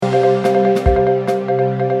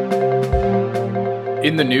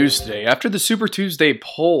In the news today, after the Super Tuesday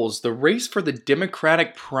polls, the race for the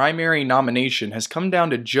Democratic primary nomination has come down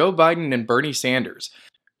to Joe Biden and Bernie Sanders,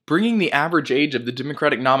 bringing the average age of the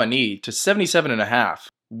Democratic nominee to 77 and a half.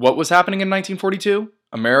 What was happening in 1942?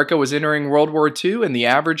 America was entering World War II, and the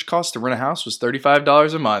average cost to rent a house was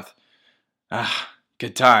 $35 a month.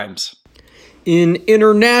 Good times. In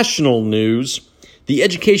international news, the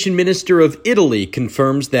Education Minister of Italy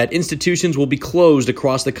confirms that institutions will be closed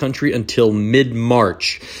across the country until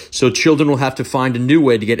mid-March. So children will have to find a new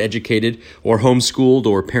way to get educated or homeschooled,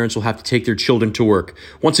 or parents will have to take their children to work.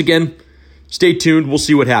 Once again, stay tuned. We'll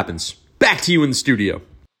see what happens. Back to you in the studio.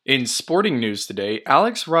 In sporting news today,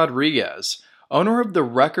 Alex Rodriguez, owner of the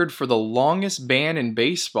record for the longest ban in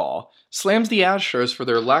baseball, slams the Astros for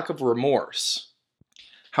their lack of remorse.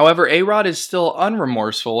 However, A-Rod is still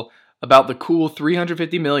unremorseful about the cool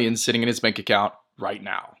 $350 million sitting in his bank account right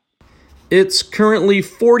now. It's currently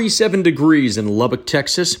 47 degrees in Lubbock,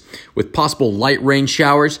 Texas, with possible light rain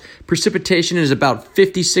showers. Precipitation is about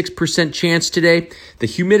 56% chance today. The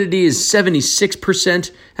humidity is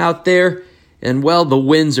 76% out there. And, well, the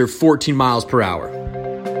winds are 14 miles per hour.